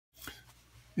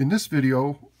In this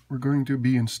video, we're going to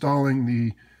be installing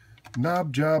the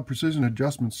knob job precision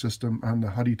adjustment system on the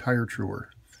Hudy Tire Truer.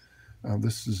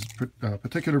 This is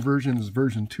particular version is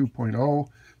version 2.0, a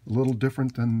little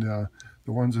different than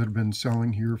the ones that have been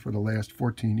selling here for the last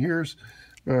 14 years,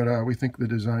 but we think the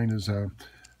design is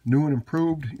new and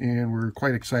improved, and we're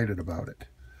quite excited about it.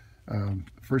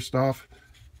 First off,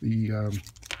 the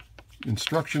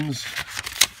instructions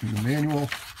in the manual,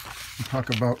 we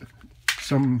talk about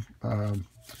some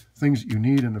things that you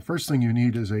need, and the first thing you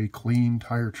need is a clean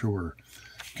tire truer.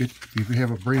 If you have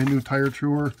a brand new tire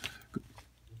truer,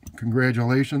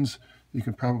 congratulations. You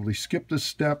can probably skip this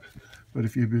step, but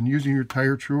if you've been using your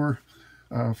tire truer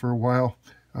for a while,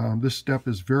 this step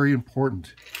is very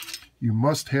important. You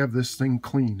must have this thing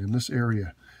clean in this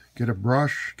area. Get a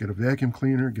brush, get a vacuum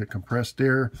cleaner, get compressed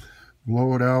air,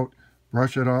 blow it out,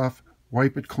 brush it off,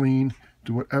 wipe it clean,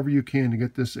 do whatever you can to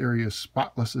get this area as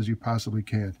spotless as you possibly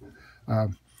can.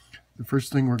 The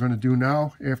first thing we're going to do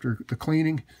now after the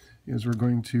cleaning is we're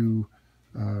going to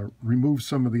remove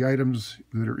some of the items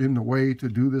that are in the way to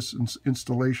do this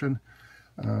installation.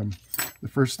 The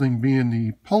first thing being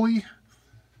the pulley,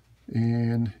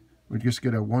 and we just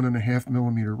get a 1.5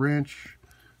 millimeter wrench.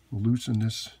 We'll loosen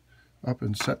this up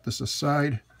and set this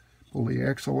aside. Pull the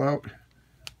axle out,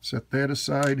 set that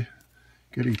aside.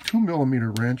 Get a 2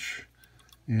 millimeter wrench,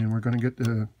 and we're going to get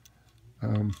the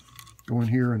go in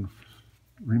here and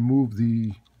remove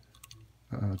the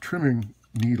trimming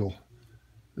needle.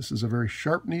 This is a very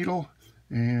sharp needle,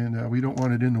 and we don't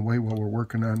want it in the way while we're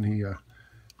working on the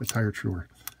tire truer.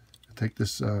 Take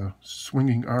this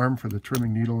swinging arm for the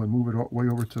trimming needle and move it all way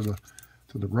over to the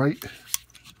right.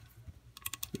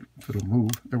 If it'll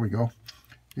move, there we go,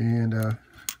 and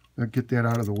get that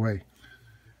out of the way.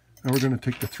 Now we're going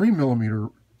to take the 3 millimeter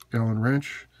Allen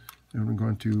wrench, and we're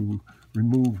going to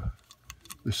remove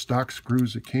the stock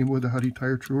screws that came with the Hudy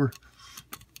Tire Truer.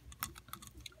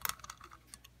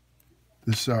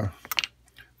 This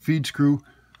feed screw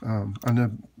on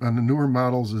the newer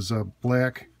models is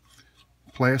black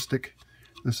plastic.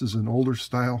 This is an older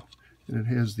style, and it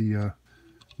has the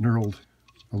knurled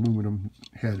aluminum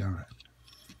head on it.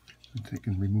 So you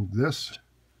can remove this.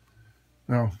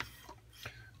 Now,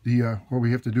 what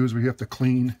we have to do is we have to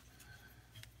clean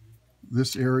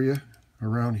this area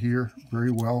around here very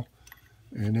well,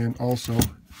 and then also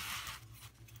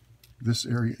this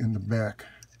area in the back.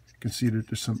 You can see that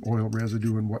there's some oil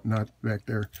residue and whatnot back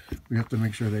there. We have to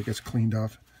make sure that gets cleaned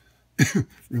off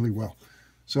really well.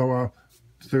 So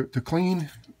to clean,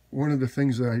 one of the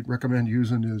things that I recommend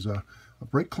using is a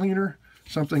brake cleaner,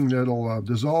 something that'll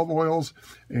dissolve oils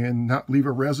and not leave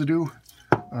a residue.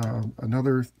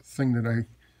 Another thing that I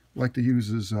like to use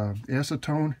is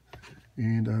acetone,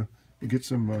 and we get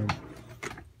some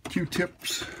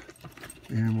Q-tips,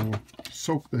 and we'll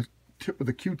soak the tip of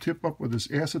the Q-tip up with this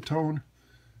acetone,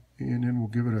 and then we'll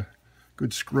give it a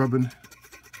good scrubbing,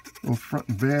 both front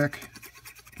and back.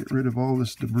 Get rid of all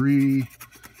this debris.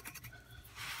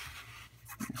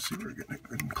 You see we're getting it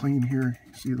good and clean here.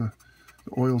 You see the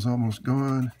oil's almost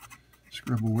gone.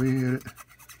 Scrub away at it,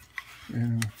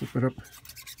 and we'll flip it up,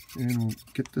 and we'll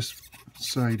get this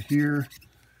side here.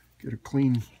 Get a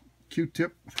clean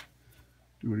Q-tip.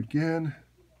 Do it again.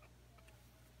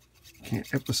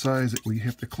 Can't emphasize that we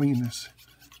have to clean this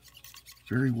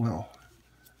very well.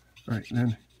 All right, and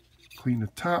then clean the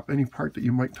top, any part that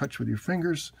you might touch with your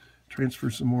fingers. Transfer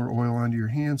some more oil onto your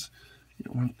hands. You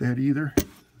don't want that either.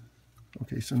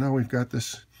 Okay, so now we've got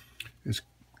this as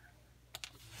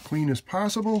clean as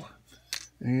possible,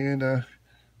 and we're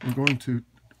going to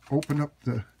open up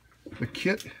the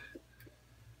kit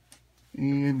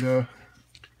and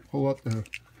pull out the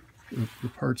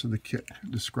parts of the kit,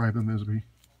 describe them as we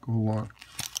go along.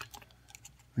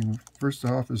 And first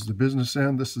off is the business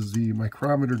end. This is the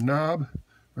micrometer knob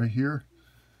right here.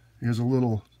 It has a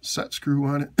little set screw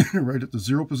on it right at the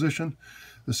 0 position.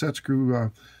 The set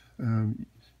screw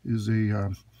is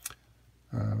a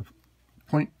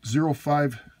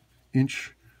 0.05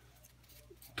 inch,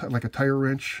 like a tire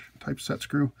wrench type set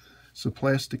screw. It's a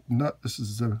plastic nut. This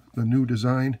is the new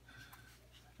design.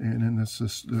 And then this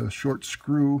is the short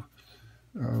screw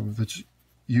that's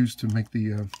used to make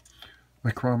the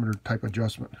micrometer type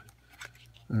adjustment.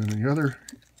 And on the other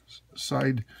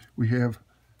side we have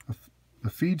the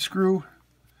feed screw,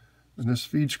 and this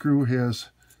feed screw has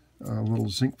a little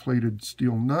zinc plated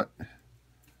steel nut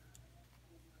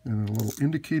and a little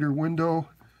indicator window,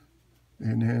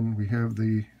 and then we have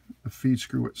the feed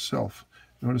screw itself.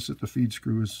 Notice that the feed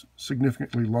screw is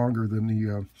significantly longer than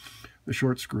the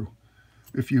short screw.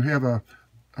 If you have a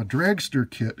dragster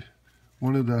kit,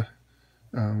 one of the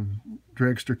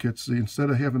dragster kits, instead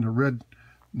of having the red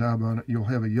knob on it, you'll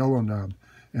have a yellow knob.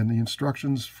 And the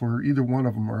instructions for either one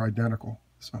of them are identical.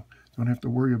 So don't have to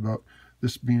worry about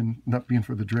this not being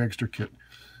for the dragster kit.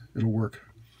 It'll work.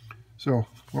 So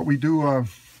what we do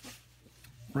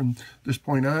from this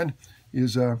point on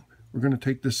is we're going to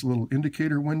take this little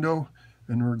indicator window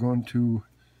and we're going to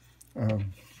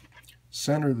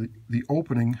center the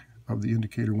opening of the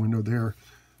indicator window there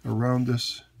around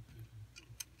this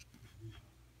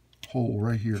hole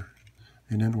right here.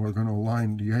 And then we're going to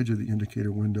align the edge of the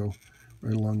indicator window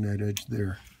right along that edge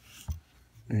there.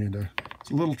 And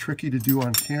it's a little tricky to do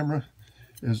on camera,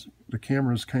 as the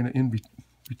camera is kind of in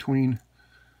between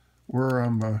where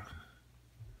I'm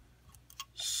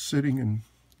sitting in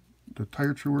the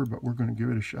tire truer, but we're going to give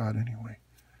it a shot anyway.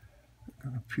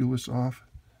 I'm going to peel this off.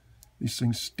 These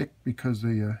things stick because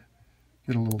they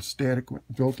get a little static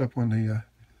built up when they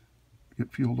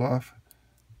get peeled off.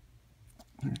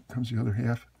 Here comes the other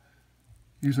half.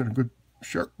 Using a good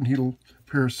sharp needle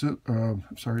pair of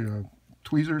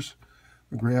tweezers,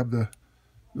 I'll grab the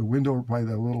window by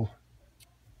the little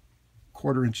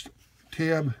 1/4-inch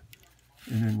tab,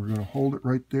 and then we're going to hold it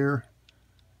right there.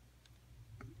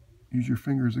 Use your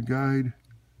finger as a guide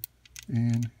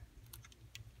and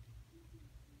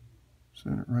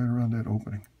send it right around that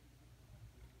opening.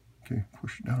 Okay,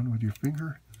 push it down with your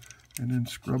finger and then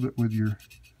scrub it with your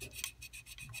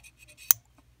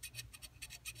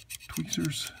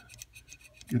tweezers.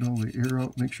 Get all the air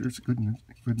out, make sure it's good and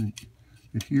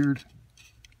adhered.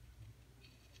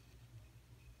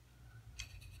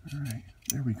 Alright,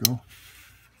 there we go.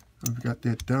 I've got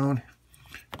that down.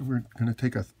 We're going to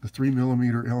take a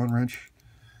 3mm Allen wrench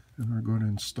and we're going to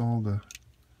install the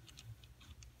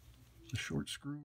short screw.